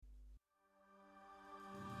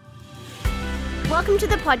Welcome to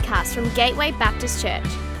the podcast from Gateway Baptist Church.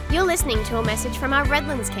 You're listening to a message from our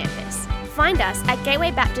Redlands campus. Find us at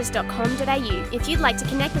gatewaybaptist.com.au if you'd like to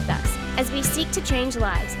connect with us as we seek to change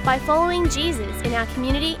lives by following Jesus in our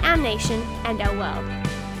community, our nation, and our world.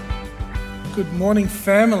 Good morning,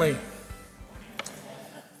 family.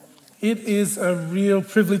 It is a real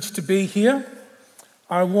privilege to be here.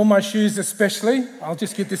 I wore my shoes especially. I'll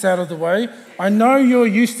just get this out of the way. I know you're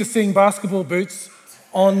used to seeing basketball boots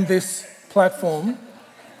on this platform.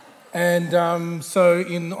 And so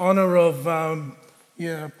in honor of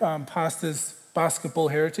Pastor's basketball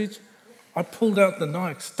heritage, I pulled out the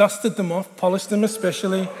Nikes, dusted them off, polished them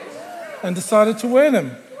especially, and decided to wear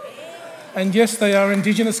them. And yes, they are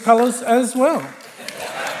Indigenous colours as well.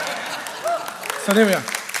 So there we are.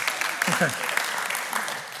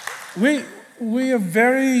 Okay. We are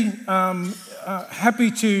very happy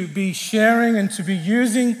to be sharing and to be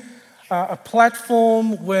using a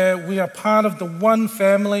platform where we are part of the one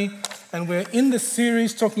family, and we're in the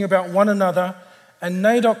series talking about one another, and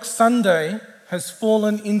NAIDOC Sunday has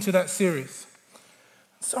fallen into that series.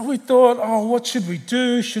 So we thought, what should we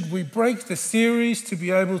do? Should we break the series to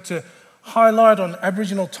be able to highlight on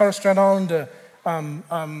Aboriginal Torres Strait Islander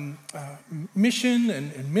mission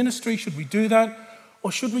and ministry? Should we do that?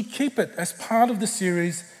 Or should we keep it as part of the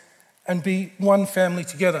series and be one family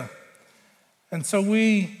together? And so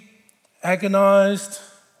we agonized,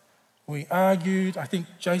 we argued. I think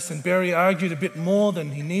Jason Berry argued a bit more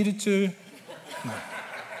than he needed to. No.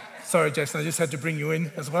 Sorry, Jason, I just had to bring you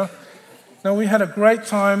in as well. No, we had a great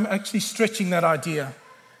time actually stretching that idea.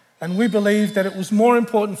 And we believed that it was more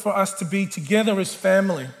important for us to be together as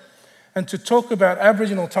family and to talk about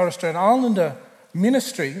Aboriginal Torres Strait Islander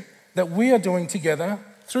ministry that we are doing together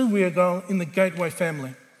through Weirgo in the Gateway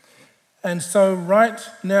family. And so right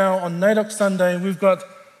now on NAIDOC Sunday, we've got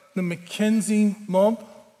the Mackenzie mob,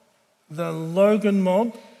 the Logan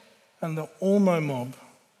mob, and the Ormo mob,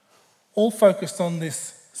 all focused on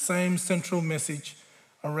this same central message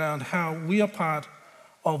around how we are part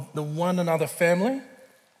of the one another family.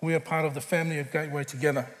 We are part of the family of Gateway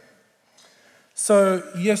together. So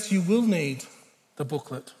yes, you will need the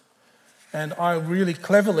booklet. And I really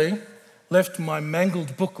cleverly left my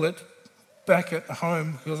mangled booklet back at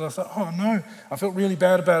home because I thought, oh no, I felt really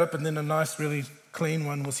bad about it, but then a nice, really clean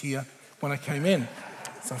one was here when I came in.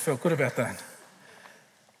 So I felt good about that.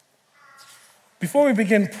 Before we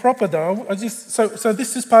begin proper though, so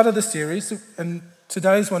this is part of the series, and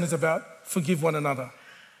today's one is about forgive one another.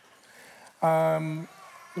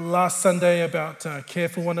 Last Sunday about care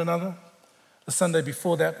for one another. The Sunday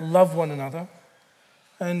before that, love one another.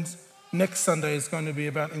 And next Sunday is going to be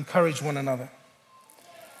about encourage one another.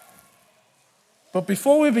 But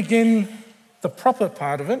before we begin the proper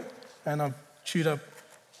part of it, and I've chewed up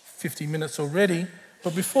 50 minutes already,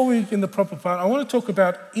 but before we begin the proper part, I want to talk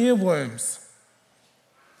about earworms.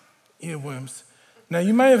 Earworms. Now,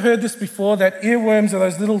 you may have heard this before, that earworms are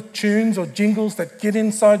those little tunes or jingles that get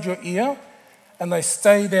inside your ear, and they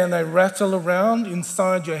stay there and they rattle around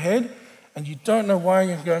inside your head, and you don't know why.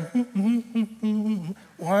 You go,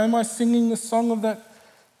 why am I singing the song of that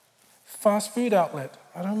fast food outlet?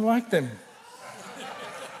 I don't like them.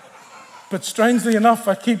 But strangely enough,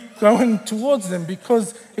 I keep going towards them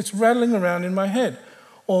because it's rattling around in my head.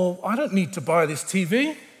 Or I don't need to buy this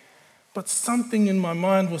TV, but something in my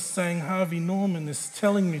mind was saying Harvey Norman is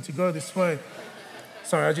telling me to go this way.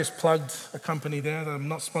 Sorry, I just plugged a company there that I'm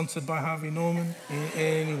not sponsored by Harvey Norman.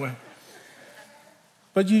 Anyway.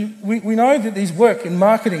 But we know that these work in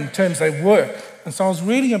marketing terms, they work. And so I was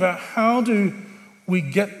reading about how do we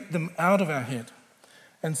get them out of our head.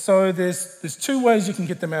 And so there's two ways you can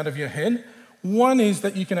get them out of your head. One is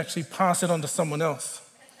that you can actually pass it on to someone else.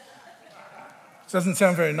 It doesn't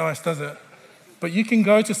sound very nice, does it? But you can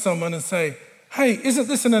go to someone and say, hey, isn't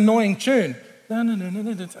this an annoying tune? No.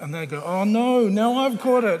 And they go, oh no, now I've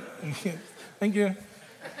got it. Thank you.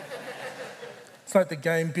 It's like the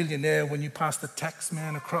game Billionaire when you pass the tax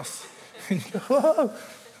man across. And you go, whoa.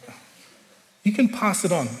 You can pass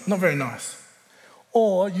it on, not very nice.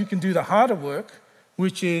 Or you can do the harder work,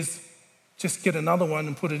 which is just get another one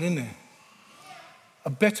and put it in there. A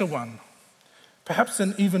better one. Perhaps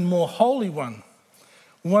an even more holy one.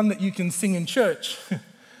 One that you can sing in church.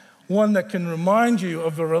 One that can remind you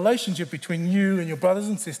of a relationship between you and your brothers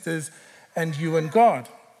and sisters and you and God.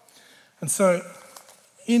 And so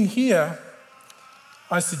in here,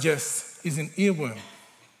 I suggest, is an earworm.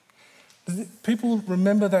 People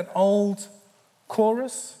remember that old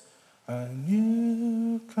chorus? And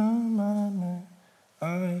you come on,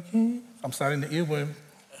 I'm starting the earworm.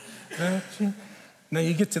 Now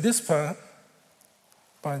you get to this part.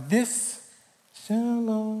 By this shall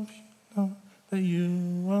all know that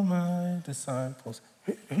you are my disciples.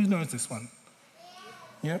 Who knows this one?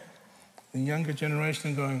 Yep. The younger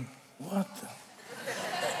generation going, what the?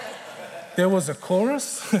 There was a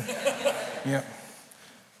chorus? Yep.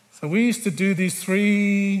 So we used to do these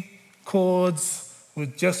 3 chords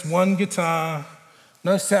with just one guitar,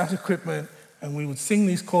 no sound equipment, and we would sing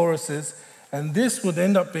these choruses, and this would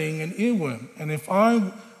end up being an earworm. And if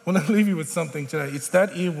I want to leave you with something today, it's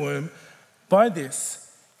that earworm. By this,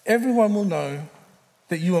 everyone will know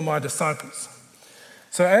that you are my disciples.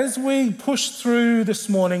 So as we push through this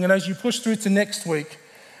morning, and as you push through to next week,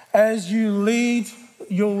 as you lead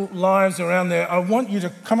your lives around there, I want you to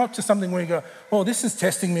come up to something where you go, oh, this is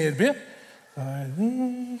testing me a bit. By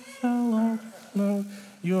this shall I know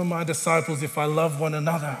you are my disciples if I love one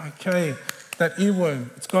another. Okay, that earworm,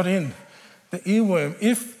 it's got in. The earworm,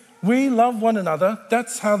 if we love one another,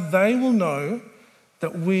 that's how they will know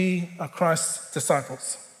that we are Christ's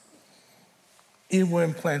disciples.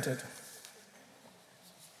 Earworm planted.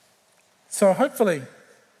 So hopefully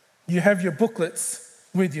you have your booklets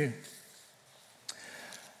with you.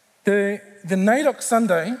 The NAIDOC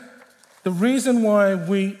Sunday, the reason why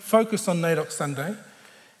we focus on NAIDOC Sunday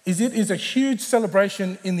is it is a huge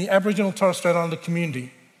celebration in the Aboriginal and Torres Strait Islander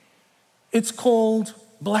community. It's called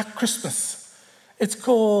Black Christmas. It's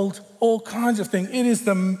called all kinds of things. It is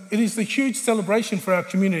the huge celebration for our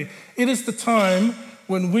community. It is the time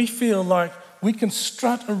when we feel like we can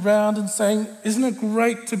strut around and saying, isn't it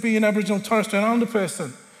great to be an Aboriginal and Torres Strait Islander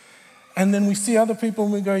person? And then we see other people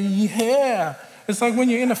and we go, yeah. It's like when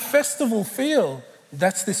you're in a festival feel.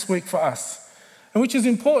 That's this week for us. And which is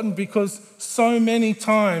important because so many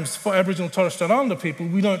times for Aboriginal and Torres Strait Islander people,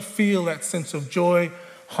 we don't feel that sense of joy,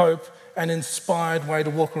 hope, and inspired way to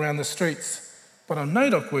walk around the streets. But on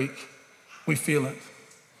NAIDOC week, we feel it.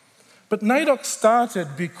 But NAIDOC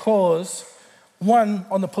started because, one,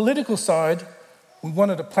 on the political side, we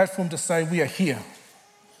wanted a platform to say we are here.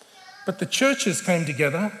 But the churches came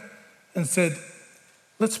together and said,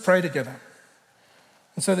 let's pray together.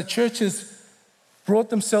 And so the churches brought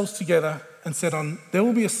themselves together and said, there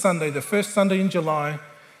will be a Sunday, the first Sunday in July,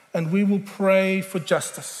 and we will pray for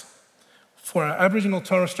justice for our Aboriginal and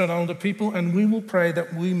Torres Strait Islander people, and we will pray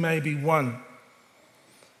that we may be one.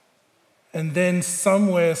 And then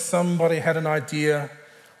somewhere somebody had an idea,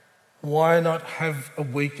 why not have a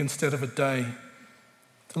week instead of a day?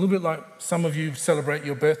 It's a little bit like some of you celebrate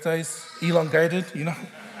your birthdays, elongated, you know.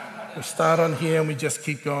 We start on here and we just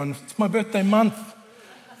keep going. It's my birthday month.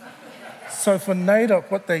 So for NAIDOC,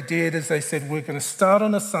 what they did is they said, we're going to start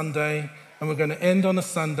on a Sunday and we're going to end on a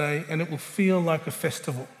Sunday, and it will feel like a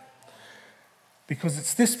festival. Because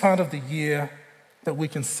it's this part of the year that we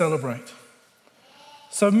can celebrate.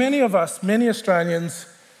 So many of us, many Australians,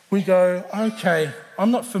 we go, okay, I'm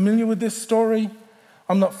not familiar with this story.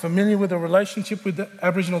 I'm not familiar with the relationship with the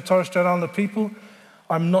Aboriginal and Torres Strait Islander people.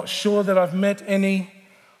 I'm not sure that I've met any.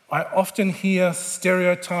 I often hear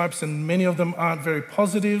stereotypes, and many of them aren't very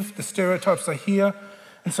positive, the stereotypes I hear.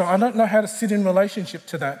 And so I don't know how to sit in relationship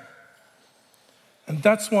to that. And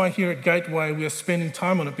that's why here at Gateway we are spending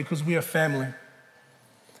time on it, because we are family.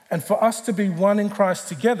 And for us to be one in Christ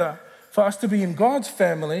together, for us to be in God's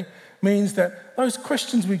family, means that those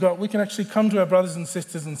questions we got, we can actually come to our brothers and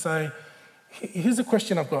sisters and say, here's a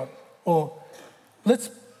question I've got. Or let's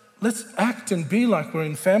act and be like we're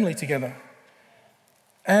in family together.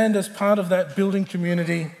 And as part of that building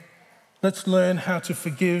community, let's learn how to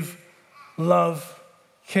forgive, love,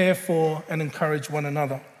 care for, and encourage one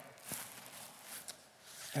another.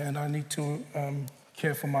 And I need to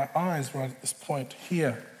care for my eyes right at this point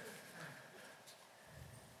here.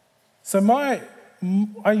 So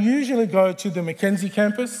I usually go to the Mackenzie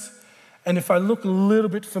campus, and if I look a little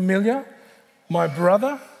bit familiar, my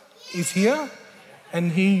brother is here,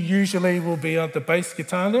 and he usually will be at the bass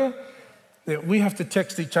guitar there. We have to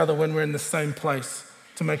text each other when we're in the same place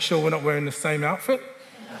to make sure we're not wearing the same outfit.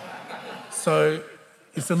 So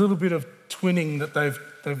it's a little bit of twinning that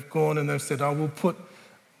they've gone and they've said, we'll put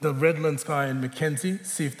the Redlands guy in Mackenzie,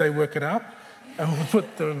 see if they work it out. And we'll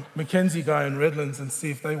put the Mackenzie guy in Redlands and see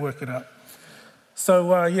if they work it out. So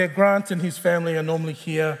Grant and his family are normally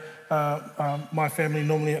here. My family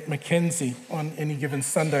normally at Mackenzie on any given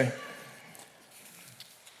Sunday.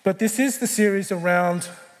 But this is the series around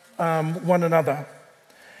one another.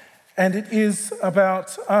 And it is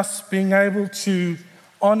about us being able to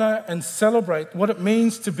honour and celebrate what it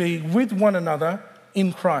means to be with one another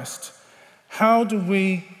in Christ. How do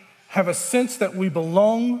we have a sense that we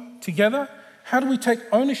belong together? How do we take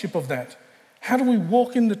ownership of that? How do we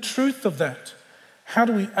walk in the truth of that? How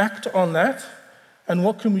do we act on that? And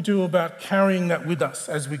what can we do about carrying that with us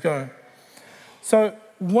as we go? So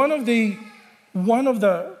one of the one of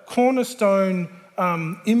the cornerstone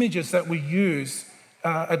images that we use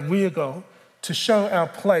at Weirgo to show our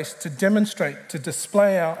place, to demonstrate, to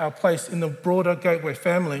display our place in the broader Gateway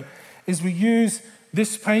family, is we use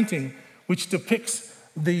this painting, which depicts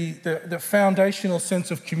the foundational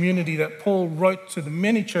sense of community that Paul wrote to the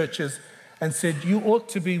many churches and said, you ought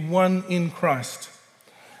to be one in Christ.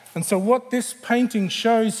 And so what this painting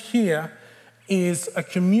shows here is a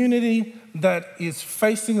community that is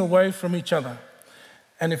facing away from each other.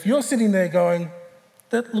 And if you're sitting there going,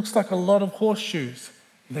 that looks like a lot of horseshoes,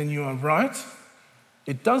 then you are right.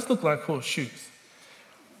 It does look like horseshoes.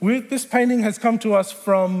 This painting has come to us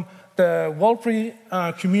from the Walpri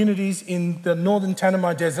communities in the northern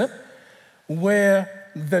Tanami Desert, where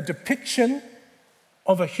the depiction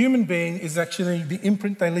of a human being is actually the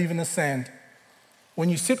imprint they leave in the sand. When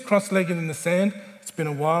you sit cross-legged in the sand, it's been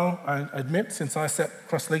a while, I admit, since I sat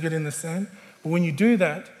cross-legged in the sand, but when you do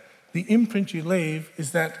that, the imprint you leave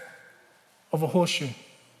is that of a horseshoe.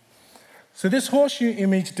 So this horseshoe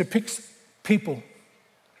image depicts people.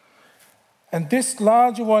 And this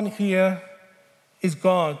larger one here is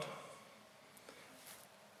God.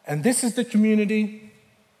 And this is the community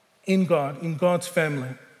in God, in God's family,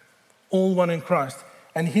 all one in Christ.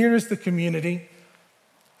 And here is the community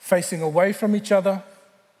facing away from each other,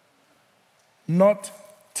 not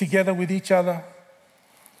together with each other,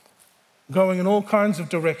 going in all kinds of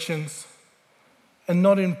directions, and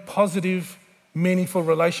not in positive, meaningful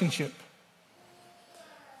relationship.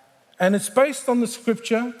 And it's based on the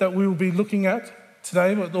scripture that we will be looking at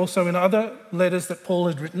today, but also in other letters that Paul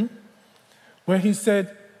had written, where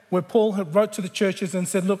Paul had wrote to the churches and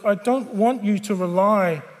said, look, I don't want you to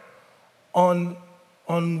rely on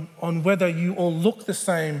whether you all look the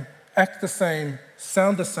same, act the same,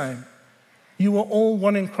 sound the same. You are all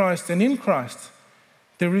one in Christ, and in Christ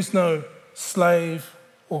there is no slave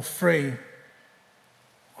or free,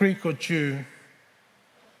 Greek or Jew,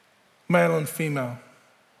 male and female.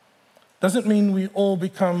 Doesn't mean we all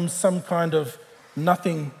become some kind of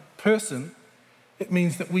nothing person. It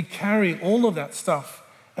means that we carry all of that stuff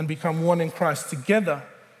and become one in Christ together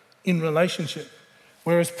in relationship.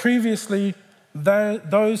 Whereas previously,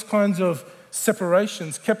 those kinds of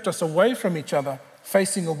separations kept us away from each other,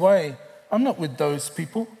 facing away. I'm not with those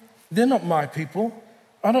people. They're not my people.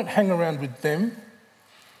 I don't hang around with them.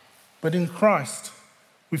 But in Christ,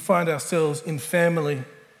 we find ourselves in family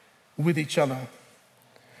with each other.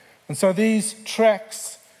 And so these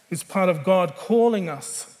tracks is part of God calling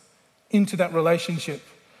us into that relationship,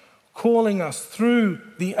 calling us through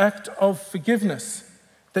the act of forgiveness,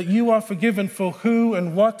 that you are forgiven for who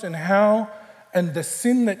and what and how, and the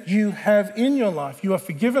sin that you have in your life. You are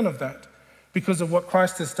forgiven of that because of what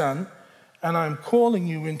Christ has done, and I'm calling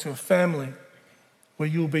you into a family where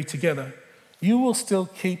you'll be together. You will still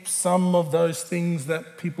keep some of those things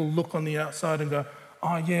that people look on the outside and go,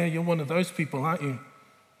 oh yeah, you're one of those people, aren't you?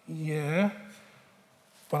 Yeah,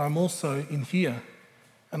 but I'm also in here,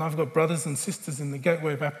 and I've got brothers and sisters in the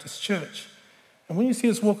Gateway Baptist Church. And when you see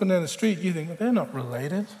us walking down the street, you think, they're not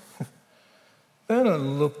related. They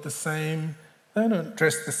don't look the same. They don't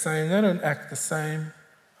dress the same. They don't act the same.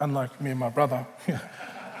 Unlike me and my brother. oh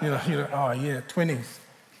yeah, 20s.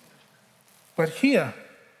 But here,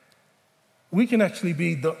 we can actually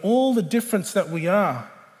be all the difference that we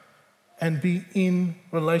are and be in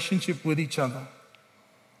relationship with each other.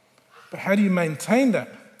 But how do you maintain that?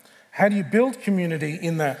 How do you build community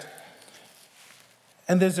in that?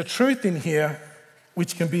 And there's a truth in here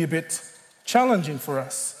which can be a bit challenging for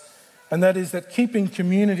us, and that is that keeping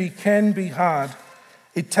community can be hard.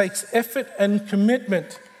 It takes effort and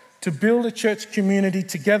commitment to build a church community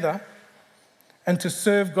together and to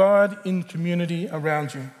serve God in community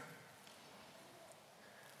around you.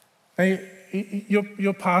 Now,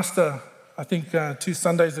 your pastor, I think 2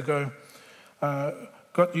 Sundays ago,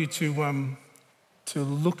 got you to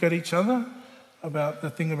look at each other about the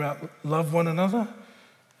thing about love one another.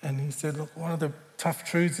 And he said, look, one of the tough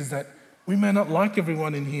truths is that we may not like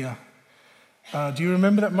everyone in here. Do you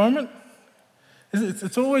remember that moment?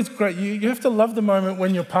 It's always great. You have to love the moment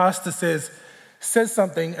when your pastor says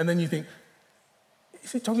something and then you think,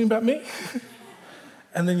 is he talking about me?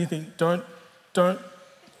 And then you think, don't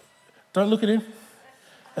look at him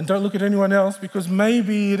and don't look at anyone else because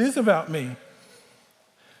maybe it is about me.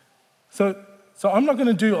 So I'm not going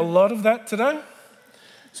to do a lot of that today.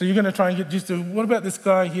 So you're going to try and get used to, what about this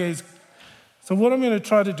guy here? So what I'm going to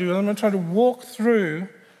try to do, I'm going to try to walk through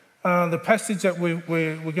the passage that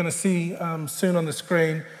we're going to see soon on the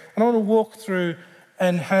screen. And I want to walk through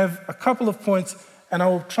and have a couple of points, and I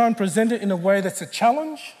will try and present it in a way that's a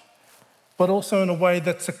challenge, but also in a way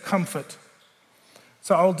that's a comfort.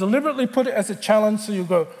 So I'll deliberately put it as a challenge so you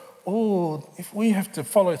go, oh, if we have to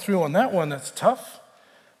follow through on that one, that's tough.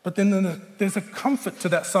 But then there's a comfort to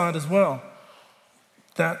that side as well.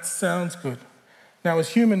 That sounds good. Now, as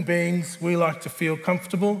human beings, we like to feel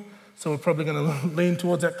comfortable, so we're probably going to lean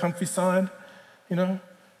towards that comfy side,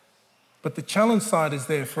 But the challenge side is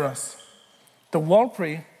there for us. The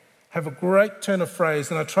Warlpiri have a great turn of phrase,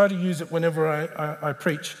 and I try to use it whenever I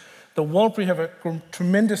preach. The Warlpiri have a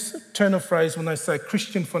tremendous turn of phrase when they say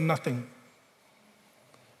Christian for nothing.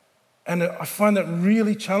 And I find that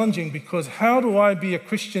really challenging, because how do I be a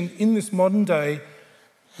Christian in this modern day,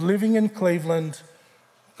 living in Cleveland,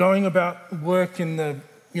 going about work in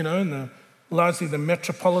largely the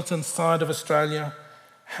metropolitan side of Australia?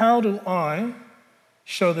 How do I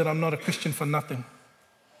show that I'm not a Christian for nothing?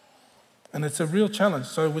 And it's a real challenge.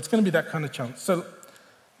 So it's going to be that kind of challenge. So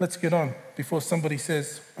let's get on before somebody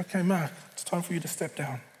says, okay, Mark, it's time for you to step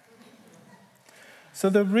down. So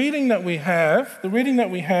the reading that we have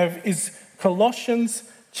is Colossians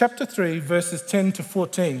chapter 3, verses 10 to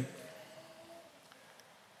 14.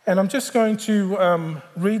 And I'm just going to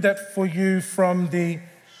read that for you from the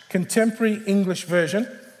Contemporary English Version.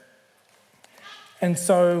 And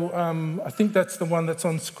so I think that's the one that's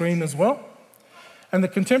on screen as well. And the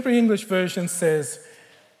Contemporary English Version says,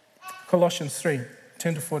 Colossians 3,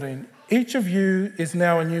 10 to 14, each of you is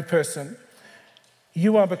now a new person.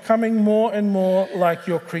 You are becoming more and more like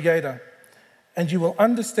your Creator, and you will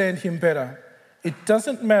understand Him better. It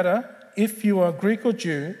doesn't matter if you are Greek or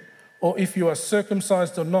Jew, or if you are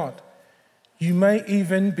circumcised or not. You may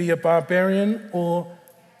even be a barbarian or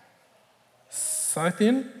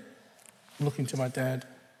Scythian. I'm looking to my dad.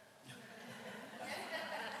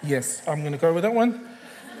 Yes, I'm going to go with that one.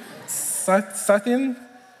 Scythian.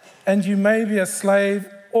 And you may be a slave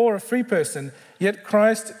or a free person, yet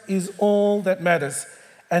Christ is all that matters,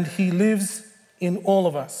 and He lives in all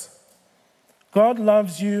of us. God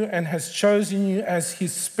loves you and has chosen you as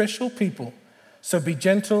His special people, so be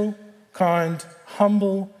gentle, kind,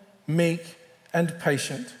 humble, meek, and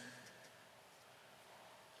patient.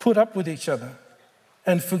 Put up with each other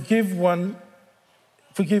and forgive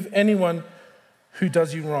anyone who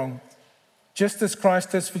does you wrong, just as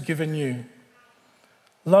Christ has forgiven you.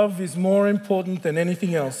 Love is more important than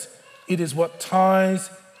anything else. It is what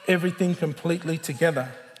ties everything completely together.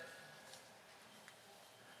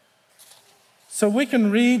 So we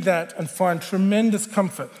can read that and find tremendous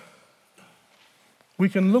comfort. We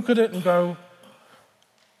can look at it and go,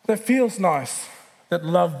 that feels nice, that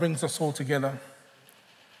love brings us all together.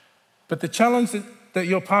 But the challenge that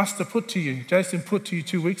your pastor put to you, Jason put to you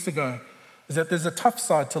 2 weeks ago, is that there's a tough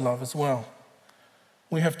side to love as well.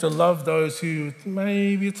 We have to love those who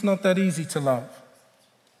maybe it's not that easy to love.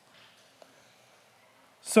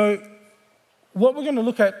 So what we're going to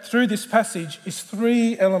look at through this passage is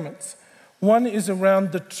 3 elements. One is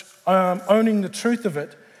around owning the truth of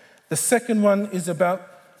it. The second one is about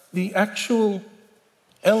the actual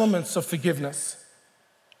elements of forgiveness.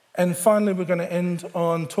 And finally, we're going to end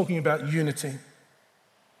on talking about unity.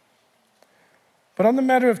 But on the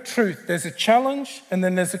matter of truth, there's a challenge and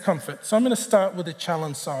then there's a comfort. So I'm going to start with the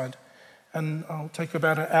challenge side, and I'll take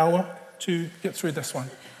about an hour to get through this one.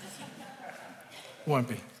 Won't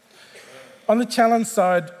be. On the challenge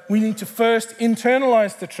side, we need to first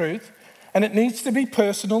internalize the truth, and it needs to be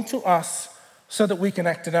personal to us so that we can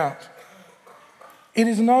act it out. It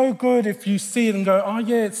is no good if you see it and go, oh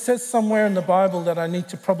yeah, it says somewhere in the Bible that I need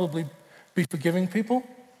to probably be forgiving people.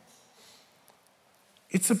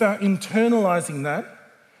 It's about internalizing that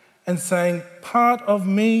and saying, part of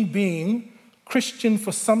me being Christian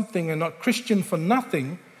for something and not Christian for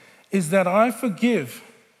nothing is that I forgive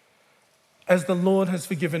as the Lord has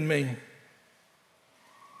forgiven me.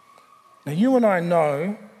 Now, you and I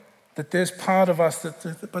know that there's part of us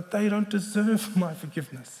but they don't deserve my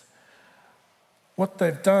forgiveness. What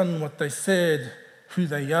they've done, what they said, who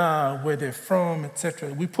they are, where they're from,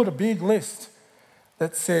 etc. We put a big list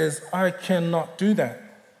that says, I cannot do that.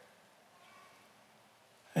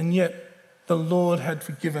 And yet, the Lord had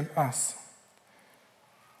forgiven us.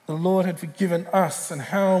 The Lord had forgiven us, and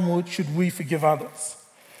how much should we forgive others?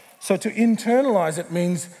 So to internalize it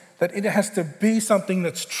means that it has to be something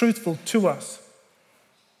that's truthful to us.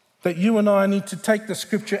 That you and I need to take the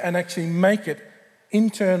scripture and actually make it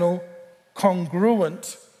internal,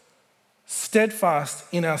 congruent, steadfast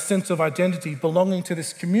in our sense of identity, belonging to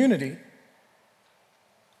this community,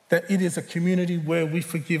 that it is a community where we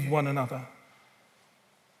forgive one another.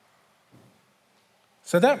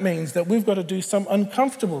 So that means that we've got to do some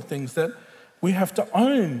uncomfortable things, that we have to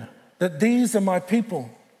own that these are my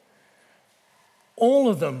people. All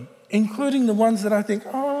of them, including the ones that I think,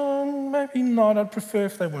 oh, maybe not. I'd prefer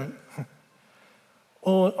if they weren't.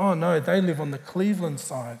 Or, oh no, they live on the Cleveland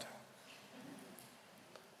side.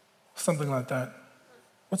 Something like that.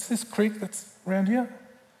 What's this creek that's around here?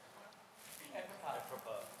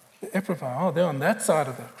 Yettica-Paulson. Oh, they're on that side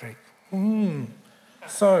of the creek.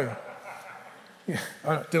 So,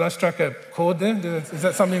 yeah. Did I strike a chord there? Is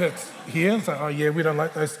that something that's here? It's like, oh yeah, we don't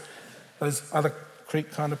like those other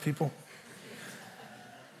creek kind of people.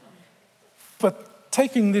 But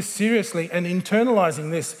taking this seriously and internalizing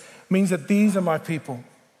this means that these are my people.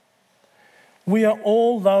 We are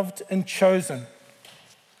all loved and chosen,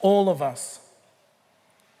 all of us.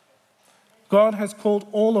 God has called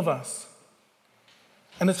all of us.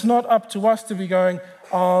 And it's not up to us to be going,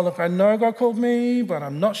 oh, look, I know God called me, but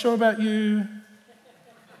I'm not sure about you.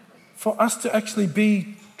 For us to actually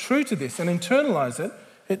be true to this and internalize it,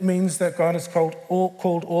 it means that God has called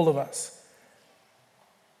all of us.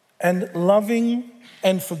 And loving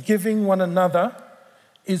and forgiving one another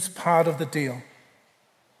is part of the deal.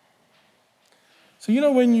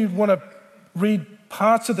 So, when you want to read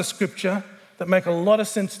parts of the scripture that make a lot of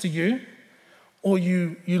sense to you, or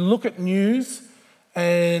you look at news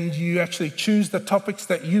and you actually choose the topics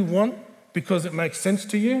that you want because it makes sense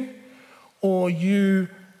to you, or you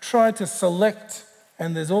try to select,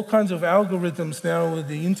 and there's all kinds of algorithms now with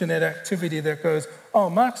the internet activity that goes, oh,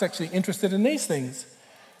 Mark's actually interested in these things.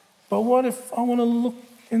 But what if I want to look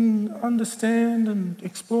and understand and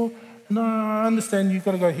explore? No, I understand you've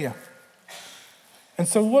got to go here. And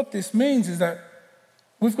so what this means is that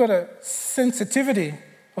we've got a sensitivity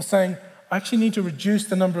of saying, I actually need to reduce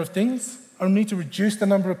the number of things. I need to reduce the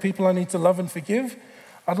number of people I need to love and forgive.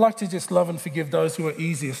 I'd like to just love and forgive those who are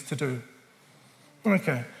easiest to do.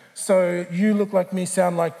 Okay, so you look like me,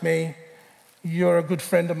 sound like me. You're a good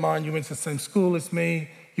friend of mine. You went to the same school as me.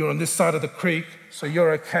 You're on this side of the creek, so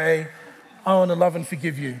you're okay. I want to love and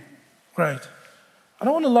forgive you. Great. I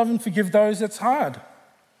don't want to love and forgive those that's hard.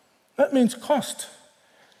 That means cost.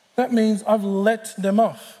 That means I've let them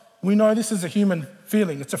off. We know this is a human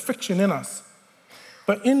feeling. It's a friction in us.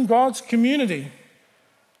 But in God's community,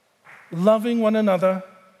 loving one another,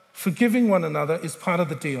 forgiving one another is part of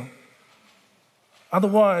the deal.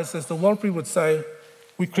 Otherwise, as the Walpri would say,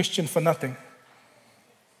 we're Christian for nothing.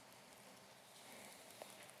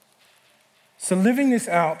 So living this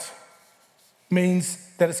out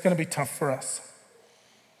means that it's going to be tough for us.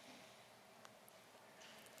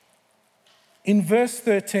 In verse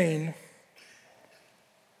 13,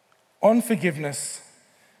 on forgiveness,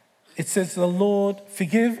 it says, "The Lord,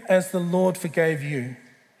 forgive as the Lord forgave you."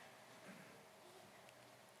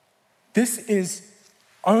 This is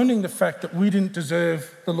owning the fact that we didn't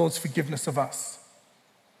deserve the Lord's forgiveness of us.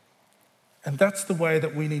 And that's the way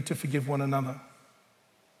that we need to forgive one another.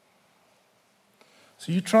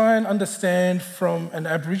 So you try and understand from an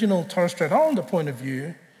Aboriginal Torres Strait Islander point of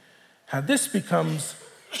view how this becomes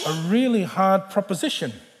a really hard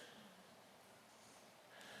proposition.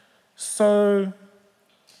 So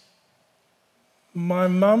my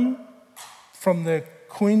mum, from the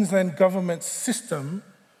Queensland government system,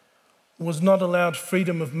 was not allowed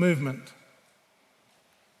freedom of movement.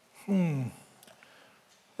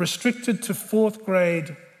 Restricted to 4th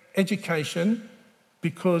grade education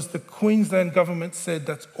because the Queensland government said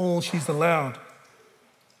that's all she's allowed.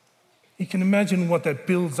 You can imagine what that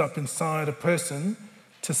builds up inside a person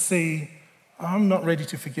to see, I'm not ready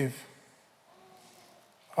to forgive.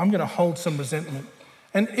 I'm going to hold some resentment.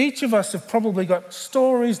 And each of us have probably got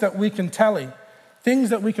stories that we can tally, things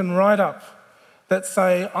that we can write up that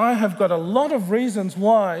say, I have got a lot of reasons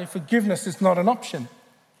why forgiveness is not an option.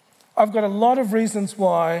 I've got a lot of reasons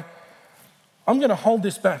why I'm going to hold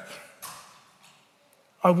this back.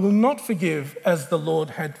 I will not forgive as the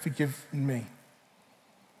Lord had forgiven me.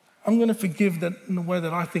 I'm going to forgive that in a way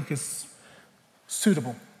that I think is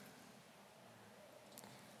suitable.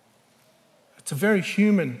 It's a very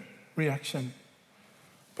human reaction.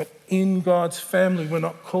 But in God's family, we're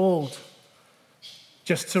not called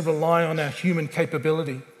just to rely on our human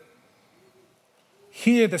capability.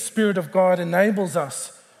 Here, the Spirit of God enables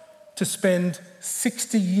us to spend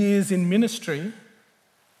 60 years in ministry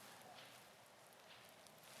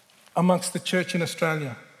amongst the church in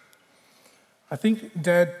Australia. I think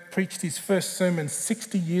Dad preached his first sermon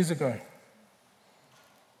 60 years ago.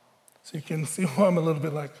 So you can see why I'm a little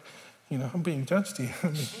bit like, I'm being judged here.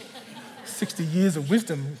 60 years of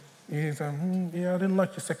wisdom. He's I didn't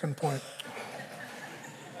like your second point.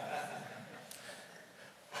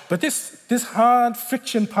 But this hard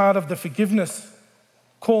friction part of the forgiveness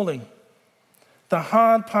calling, the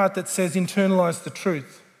hard part that says internalize the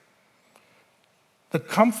truth, the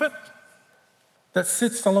comfort that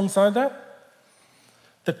sits alongside that,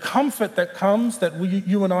 The comfort that comes that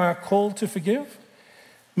you and I are called to forgive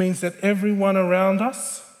means that everyone around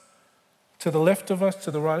us, to the left of us,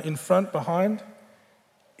 to the right, in front, behind,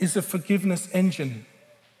 is a forgiveness engine.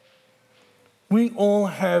 We all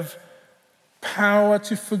have power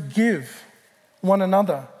to forgive one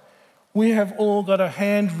another. We have all got a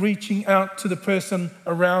hand reaching out to the person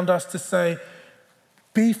around us to say,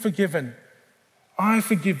 be forgiven. I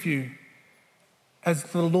forgive you as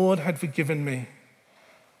the Lord had forgiven me.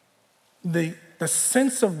 The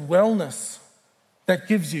sense of wellness that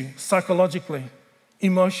gives you psychologically,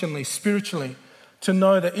 emotionally, spiritually, to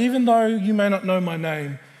know that even though you may not know my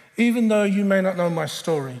name, even though you may not know my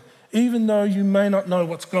story, even though you may not know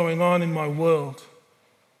what's going on in my world,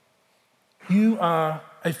 you are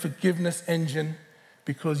a forgiveness engine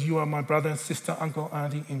because you are my brother and sister, uncle,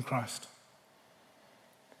 auntie in Christ.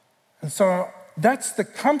 And so that's the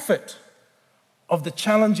comfort of the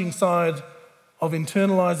challenging side of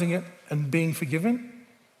internalizing it and being forgiven,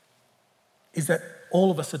 is that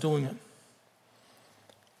all of us are doing it.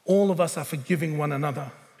 All of us are forgiving one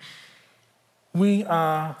another. We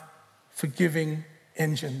are forgiving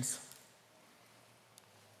engines.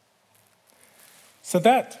 So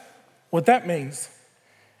what that means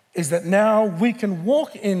is that now we can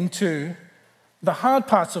walk into the hard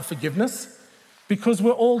parts of forgiveness because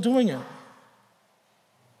we're all doing it.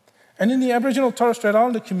 And in the Aboriginal Torres Strait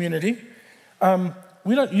Islander community,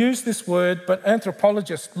 we don't use this word, but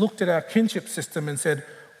anthropologists looked at our kinship system and said,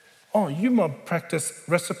 oh, you might practice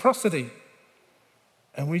reciprocity.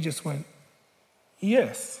 And we just went,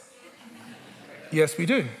 yes. Yes, we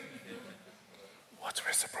do. What's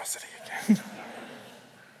reciprocity again?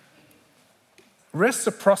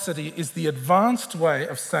 Reciprocity is the advanced way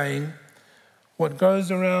of saying what goes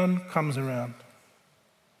around comes around.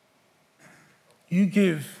 You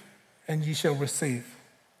give and ye shall receive.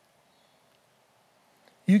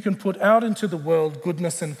 You can put out into the world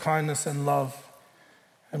goodness and kindness and love,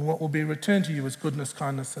 and what will be returned to you is goodness,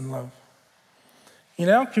 kindness, and love. In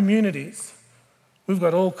our communities, we've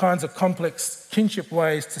got all kinds of complex kinship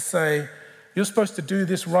ways to say, you're supposed to do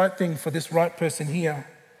this right thing for this right person here.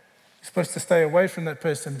 You're supposed to stay away from that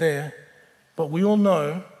person there. But we all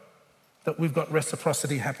know that we've got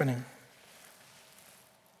reciprocity happening.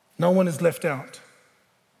 No one is left out.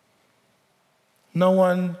 No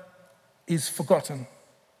one is forgotten,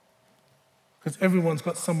 because everyone's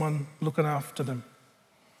got someone looking after them.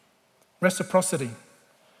 Reciprocity.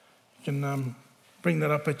 You can bring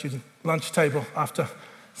that up at your lunch table after.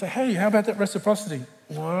 Say, hey, how about that reciprocity?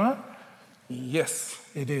 What? Yes,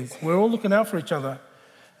 it is. We're all looking out for each other.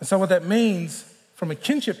 And so what that means from a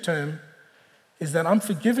kinship term is that I'm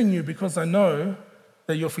forgiving you because I know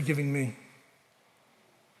that you're forgiving me.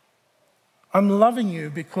 I'm loving you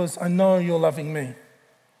because I know you're loving me.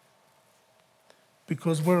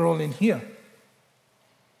 Because we're all in here.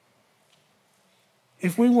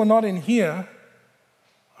 If we were not in here,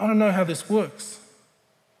 I don't know how this works.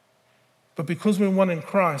 But because we're one in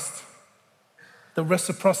Christ, the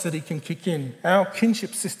reciprocity can kick in. Our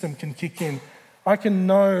kinship system can kick in. I can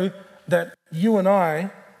know that you and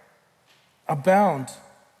I are bound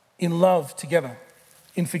in love together,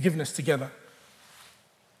 in forgiveness together.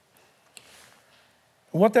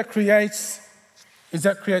 What that creates is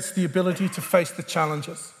the ability to face the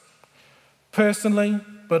challenges, personally,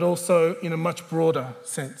 but also in a much broader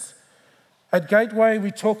sense. At Gateway,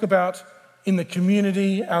 we talk about in the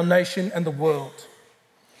community, our nation, and the world.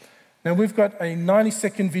 Now, we've got a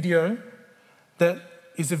 90-second video that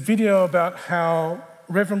is a video about how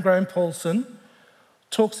Reverend Graham Paulson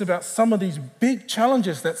talks about some of these big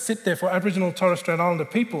challenges that sit there for Aboriginal and Torres Strait Islander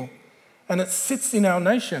people, and it sits in our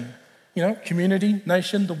nation. You know, community,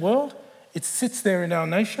 nation, the world, it sits there in our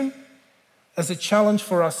nation as a challenge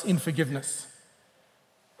for us in forgiveness.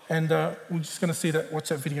 And we're just going to see that. Watch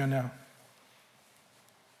that video now.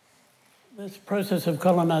 This process of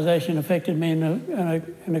colonisation affected me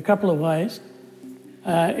in a couple of ways,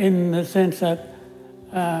 in the sense that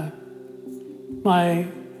my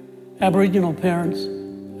Aboriginal parents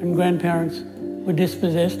and grandparents were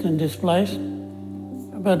dispossessed and displaced,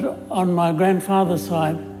 but on my grandfather's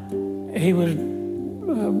side, he was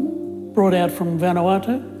brought out from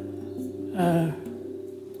Vanuatu,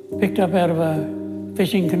 picked up out of a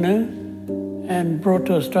fishing canoe and brought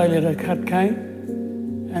to Australia to cut cane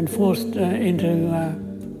and forced into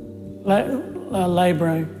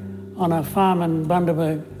labouring on a farm in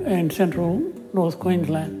Bundaberg in central North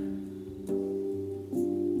Queensland.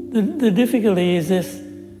 The difficulty is this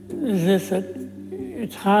that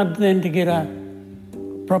it's hard then to get a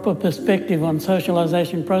proper perspective on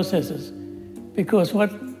socialisation processes, because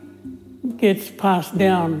what gets passed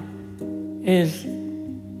down is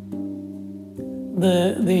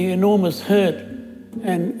the enormous hurt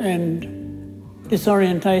and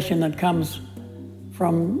disorientation that comes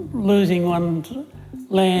from losing one's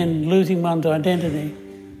land, losing one's identity,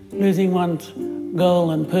 losing one's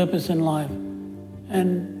goal and purpose in life.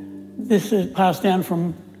 And this is passed down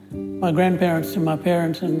from my grandparents to my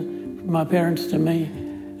parents and from my parents to me.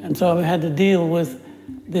 And so I've had to deal with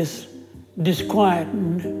this disquiet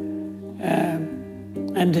and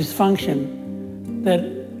dysfunction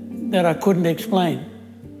that I couldn't explain.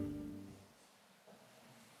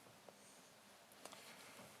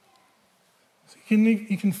 So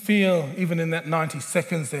you can feel, even in that 90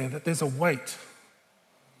 seconds there, that there's a weight.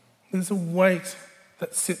 There's a weight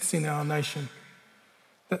that sits in our nation,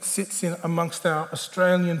 that sits in amongst our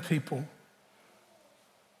Australian people.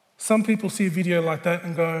 Some people see a video like that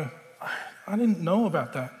and go, I didn't know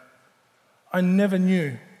about that. I never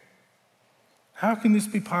knew. How can this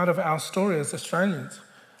be part of our story as Australians?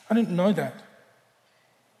 I didn't know that.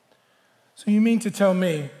 So you mean to tell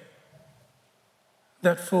me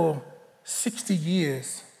that for 60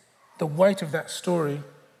 years, the weight of that story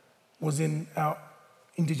was in our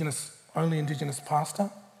only Indigenous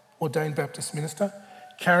pastor, ordained Baptist minister,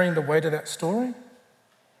 carrying the weight of that story?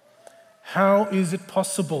 How is it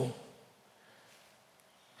possible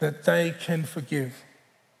that they can forgive?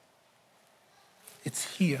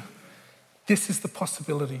 It's here. This is the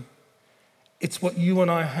possibility. It's what you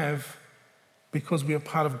and I have because we are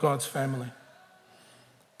part of God's family.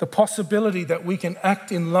 The possibility that we can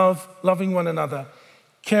act in love, loving one another,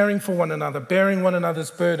 caring for one another, bearing one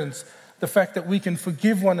another's burdens. The fact that we can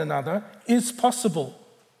forgive one another is possible.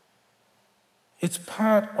 It's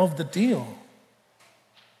part of the deal.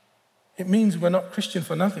 It means we're not Christian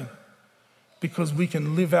for nothing because we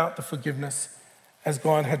can live out the forgiveness as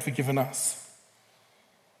God had forgiven us.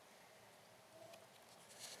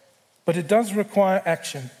 But it does require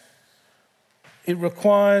action. It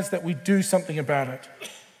requires that we do something about it.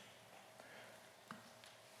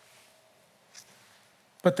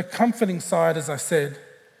 But the comforting side, as I said,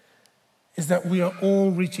 is that we are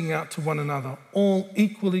all reaching out to one another, all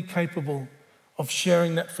equally capable of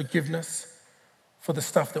sharing that forgiveness for the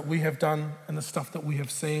stuff that we have done and the stuff that we have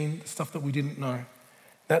seen, the stuff that we didn't know.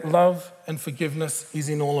 That love and forgiveness is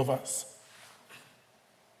in all of us.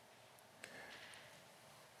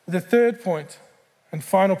 The third point and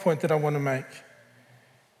final point that I want to make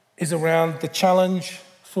is around the challenge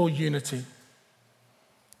for unity.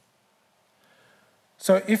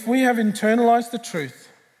 So if we have internalized the truth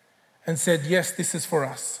and said, yes, this is for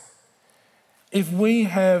us, if we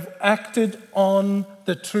have acted on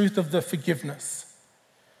the truth of the forgiveness,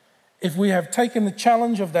 if we have taken the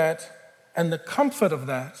challenge of that and the comfort of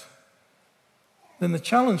that, then the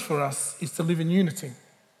challenge for us is to live in unity,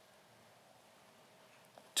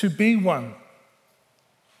 to be one.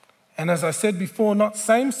 And as I said before, not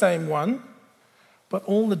same one, but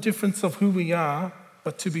all the difference of who we are,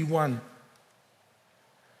 but to be one.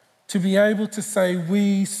 To be able to say,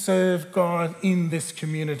 we serve God in this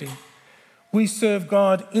community. We serve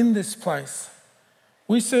God in this place.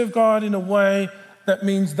 We serve God in a way that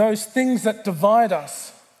means those things that divide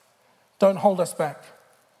us don't hold us back.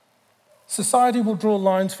 Society will draw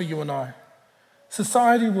lines for you and I.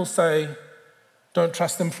 Society will say, don't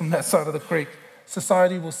trust them from that side of the creek.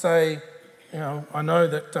 Society will say, I know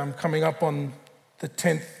that coming up on the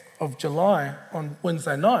 10th of July, on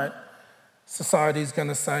Wednesday night, society is going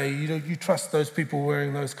to say, you trust those people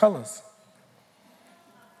wearing those colours.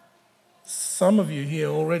 Some of you here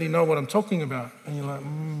already know what I'm talking about. And you're like,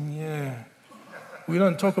 yeah. We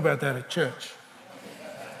don't talk about that at church.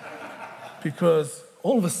 Because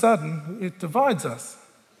all of a sudden, it divides us.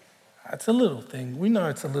 It's a little thing. We know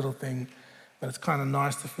it's a little thing. But it's kind of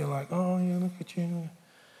nice to feel like, oh, yeah, look at you.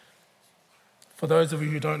 For those of you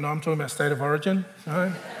who don't know, I'm talking about state of origin.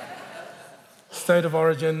 Right? State of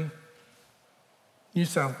origin, New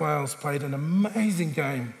South Wales played an amazing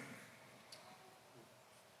game.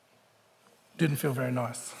 Didn't feel very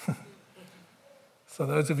nice. So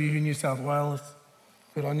those of you who New South Wales,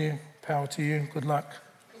 good on you, power to you, good luck.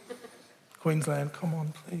 Queensland, come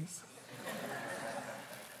on, please.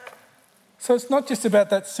 So it's not just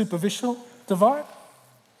about that superficial divide.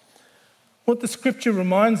 What the scripture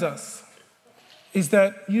reminds us is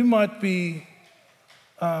that you might be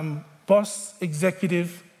boss,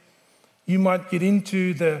 executive, you might get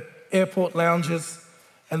into the airport lounges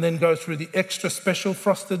and then go through the extra special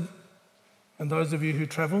frosted, and those of you who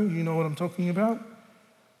travel, you know what I'm talking about.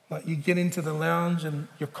 Like you get into the lounge and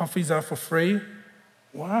your coffees are for free.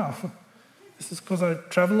 Wow, this is because I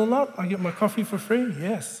travel a lot, I get my coffee for free?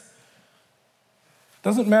 Yes.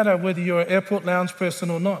 Doesn't matter whether you're an airport lounge person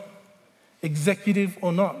or not, executive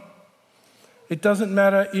or not. It doesn't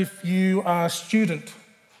matter if you are a student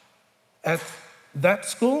at that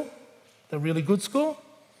school, the really good school,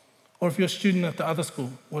 or if you're a student at the other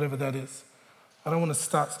school, whatever that is. I don't want to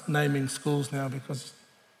start naming schools now because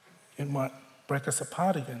it might break us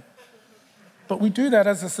apart again. But we do that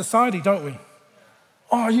as a society, don't we?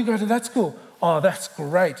 Oh, you go to that school. Oh, that's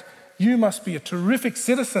great. You must be a terrific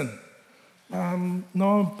citizen.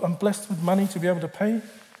 No, I'm blessed with money to be able to pay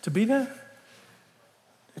to be there.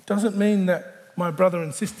 It doesn't mean that my brother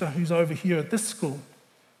and sister who's over here at this school,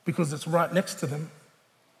 because it's right next to them,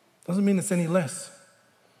 doesn't mean it's any less.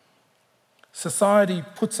 Society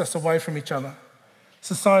puts us away from each other.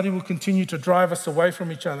 Society will continue to drive us away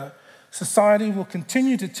from each other. Society will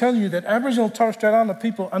continue to tell you that Aboriginal and Torres Strait Islander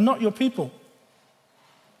people are not your people.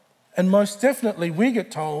 And most definitely we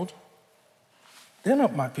get told, they're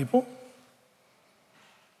not my people.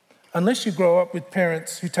 Unless you grow up with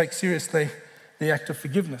parents who take seriously the act of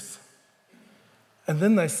forgiveness. And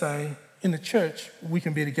then they say, in the church, we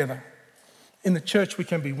can be together. In the church, we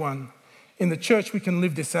can be one. In the church, we can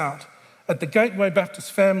live this out. At the Gateway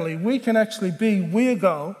Baptist family, we can actually be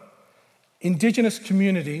Weirgo, Indigenous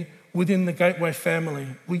community within the Gateway family.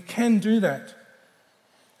 We can do that.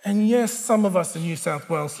 And yes, some of us are New South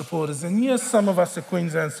Wales supporters, and yes, some of us are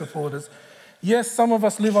Queensland supporters. Yes, some of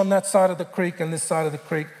us live on that side of the creek and this side of the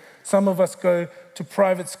creek. Some of us go to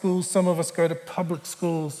private schools, some of us go to public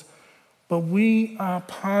schools. But we are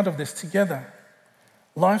part of this together.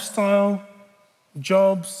 Lifestyle,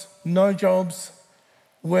 jobs, no jobs,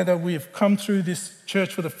 whether we've come through this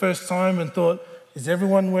church for the first time and thought, is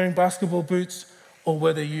everyone wearing basketball boots? Or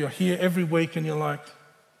whether you're here every week and you're like,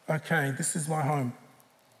 okay, this is my home.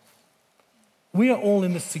 We are all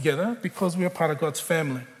in this together because we are part of God's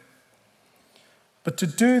family. But to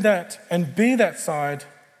do that and be that side,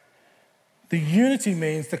 the unity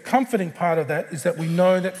means, the comforting part of that is that we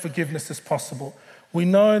know that forgiveness is possible. We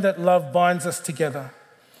know that love binds us together.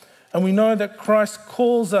 And we know that Christ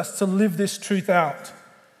calls us to live this truth out.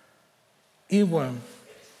 Earworm.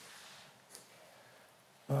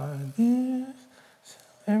 By this,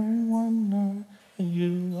 everyone know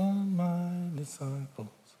you are my disciples.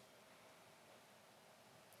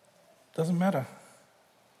 Doesn't matter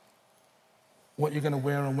what you're going to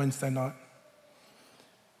wear on Wednesday night.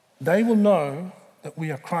 They will know that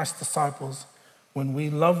we are Christ's disciples when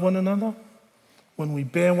we love one another, when we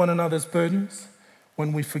bear one another's burdens,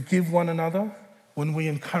 when we forgive one another, when we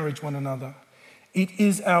encourage one another. It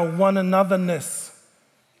is our one anotherness,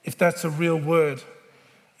 if that's a real word.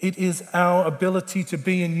 It is our ability to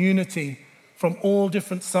be in unity from all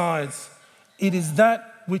different sides. It is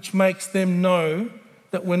that which makes them know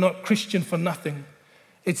that we're not Christian for nothing.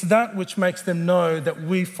 It's that which makes them know that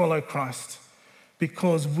we follow Christ.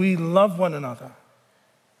 Because we love one another,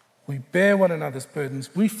 we bear one another's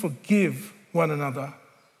burdens, we forgive one another,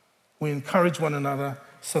 we encourage one another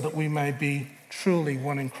so that we may be truly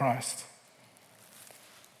one in Christ.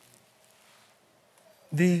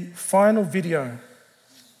 The final video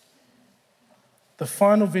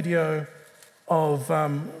of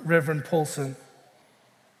Reverend Paulson,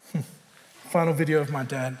 final video of my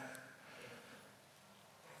dad.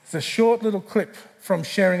 It's a short little clip from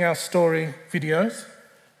Sharing Our Story videos,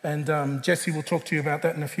 and Jesse will talk to you about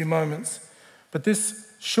that in a few moments. But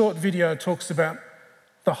this short video talks about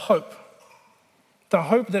the hope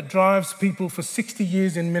that drives people for 60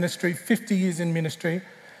 years in ministry, 50 years in ministry,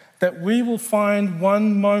 that we will find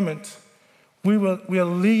one moment we are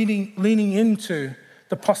leaning into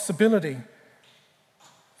the possibility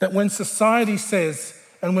that when society says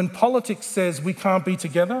and when politics says we can't be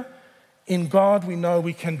together, in God we know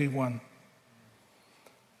we can be one.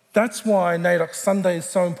 That's why NAIDOC Sunday is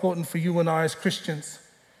so important for you and I as Christians,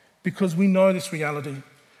 because we know this reality.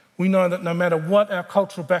 We know that no matter what our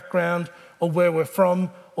cultural background or where we're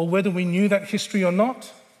from or whether we knew that history or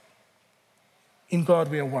not, in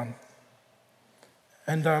God we are one.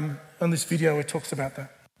 And on this video it talks about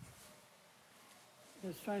that. The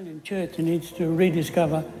Australian Church needs to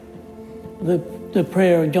rediscover the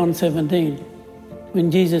prayer of John 17.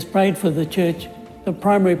 When Jesus prayed for the church, the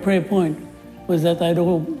primary prayer point was that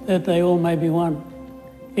they all may be one,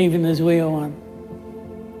 even as we are one.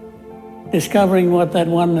 Discovering what that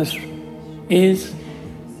oneness is,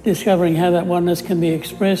 discovering how that oneness can be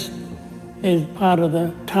expressed, is part of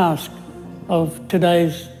the task of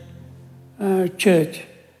today's church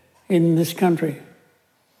in this country.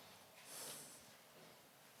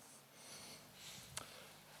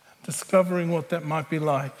 Discovering what that might be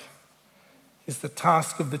like is the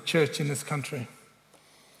task of the church in this country.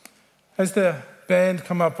 As the band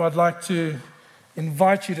come up, I'd like to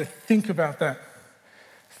invite you to think about that.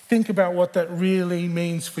 Think about what that really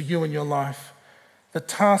means for you in your life. The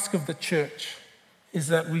task of the church is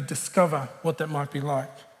that we discover what that might be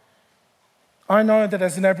like. I know that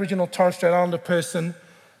as an Aboriginal Torres Strait Islander person,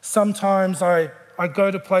 sometimes I go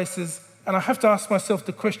to places and I have to ask myself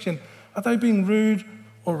the question, are they being rude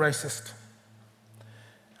or racist?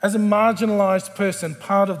 As a marginalised person,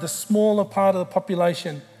 part of the smaller part of the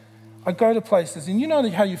population, I go to places and you know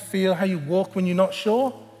how you feel, how you walk when you're not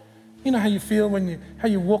sure? You know how you feel how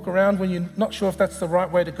you walk around when you're not sure if that's the right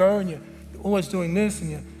way to go and you're always doing this and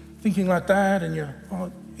you're thinking like that and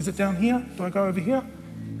is it down here? Do I go over here?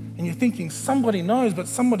 And you're thinking, somebody knows, but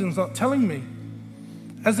somebody's not telling me.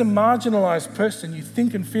 As a marginalised person, you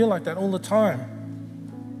think and feel like that all the time.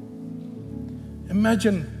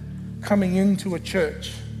 Imagine coming into a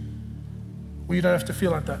church where you don't have to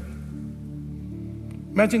feel like that.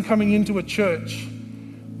 Imagine coming into a church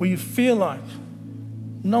where you feel like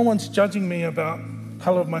no one's judging me about the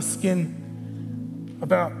colour of my skin,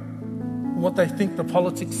 about what they think the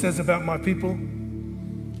politics says about my people.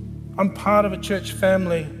 I'm part of a church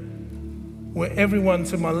family where everyone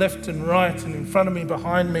to my left and right and in front of me,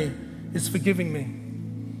 behind me, is forgiving me,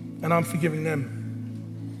 and I'm forgiving them.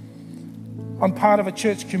 I'm part of a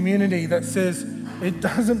church community that says it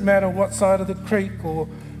doesn't matter what side of the creek or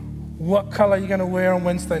what colour you're going to wear on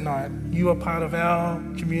Wednesday night. You are part of our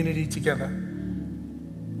community together.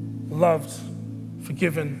 Loved,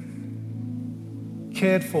 forgiven,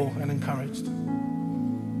 cared for and encouraged.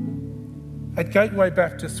 At Gateway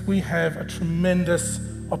Baptist, we have a tremendous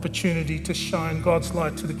opportunity to shine God's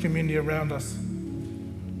light to the community around us.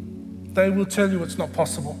 They will tell you it's not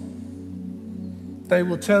possible. They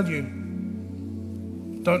will tell you,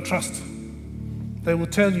 don't trust. They will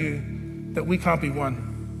tell you that we can't be one.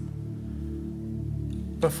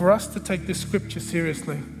 But for us to take this scripture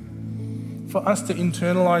seriously, for us to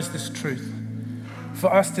internalize this truth,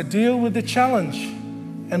 for us to deal with the challenge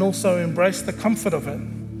and also embrace the comfort of it,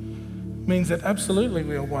 means that absolutely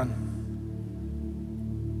we are one.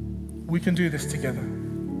 We can do this together.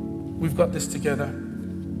 We've got this together.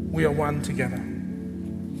 We are one together.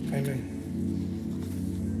 Amen.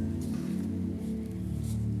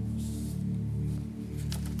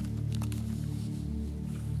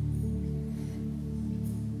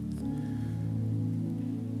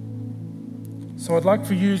 So I'd like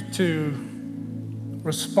for you to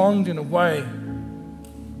respond in a way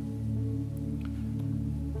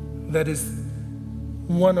that is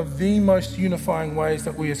one of the most unifying ways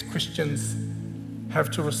that we as Christians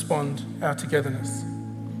have to respond, our togetherness.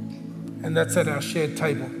 And that's at our shared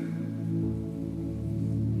table.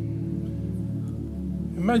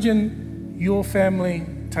 Imagine your family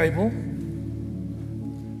table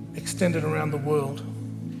extended around the world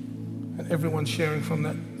and everyone sharing from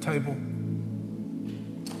that table.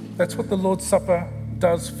 That's what the Lord's Supper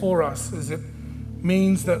does for us, is it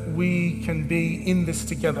means that we can be in this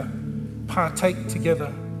together, partake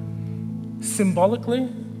together, symbolically,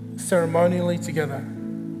 ceremonially together.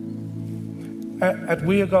 At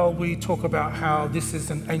Weirgal, we talk about how this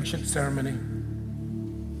is an ancient ceremony.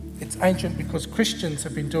 It's ancient because Christians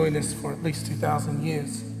have been doing this for at least 2,000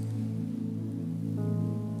 years.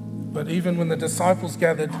 But even when the disciples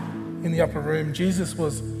gathered in the upper room, Jesus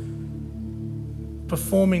was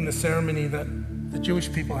performing the ceremony that the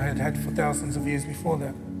Jewish people had had for thousands of years before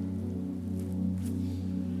that.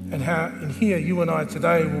 And how in here, you and I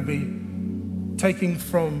today will be taking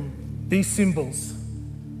from these symbols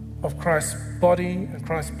of Christ's body and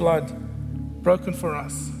Christ's blood broken for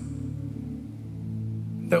us,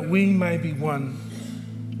 that we may be one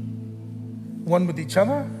with each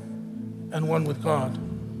other and one with God.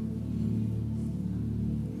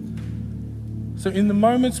 So in the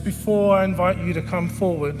moments before I invite you to come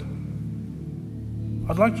forward,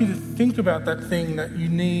 I'd like you to think about that thing that you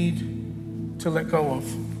need to let go of.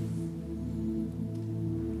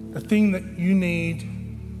 The thing that you need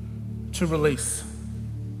to release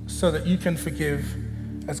so that you can forgive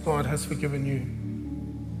as God has forgiven you.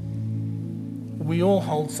 We all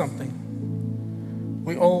hold something.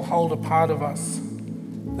 We all hold a part of us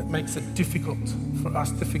that makes it difficult for us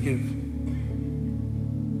to forgive.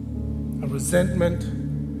 A resentment,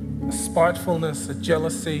 a spitefulness, a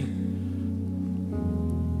jealousy,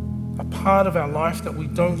 a part of our life that we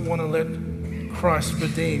don't want to let Christ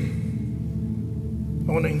redeem.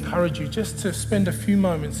 I want to encourage you just to spend a few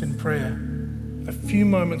moments in prayer, a few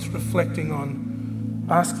moments reflecting on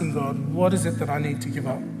asking God, what is it that I need to give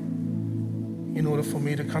up in order for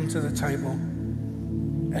me to come to the table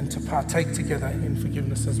and to partake together in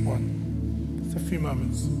forgiveness as one? Just a few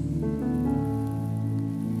moments.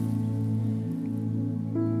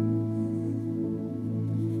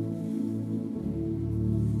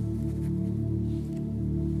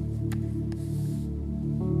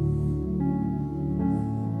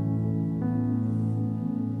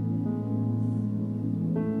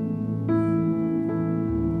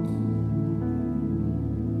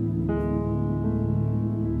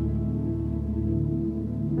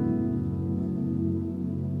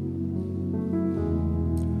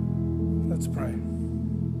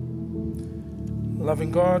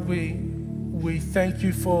 Loving God, we thank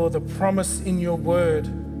you for the promise in your word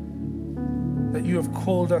that you have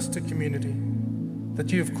called us to community, that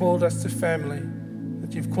you have called us to family,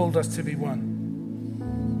 that you've called us to be one.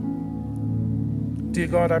 Dear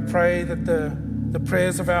God, I pray that the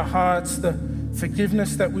prayers of our hearts, the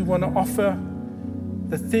forgiveness that we want to offer,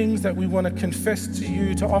 the things that we want to confess to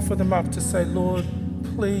you, to offer them up, to say, Lord,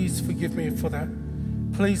 please forgive me for that.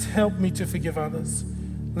 Please help me to forgive others.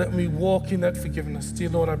 Let me walk in that forgiveness. Dear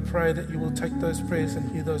Lord, I pray that you will take those prayers and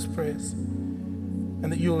hear those prayers, and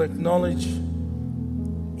that you will acknowledge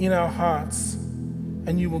in our hearts,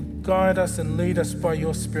 and you will guide us and lead us by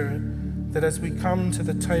your Spirit, that as we come to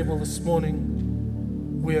the table this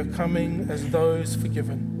morning, we are coming as those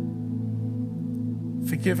forgiven.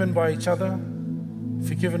 Forgiven by each other,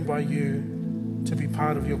 forgiven by you, to be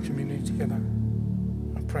part of your community together.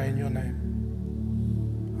 I pray in your name.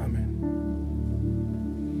 Amen.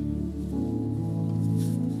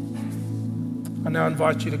 I now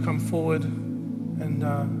invite you to come forward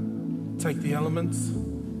and take the elements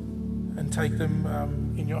and take them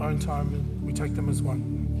in your own time. And we take them as one.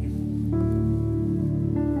 Thank you.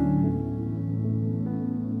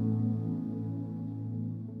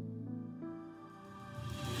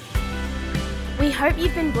 We hope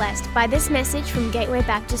you've been blessed by this message from Gateway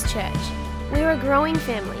Baptist Church. We're a growing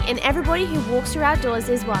family, and everybody who walks through our doors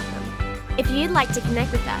is welcome. If you'd like to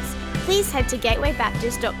connect with us, please head to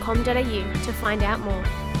gatewaybaptist.com.au to find out more.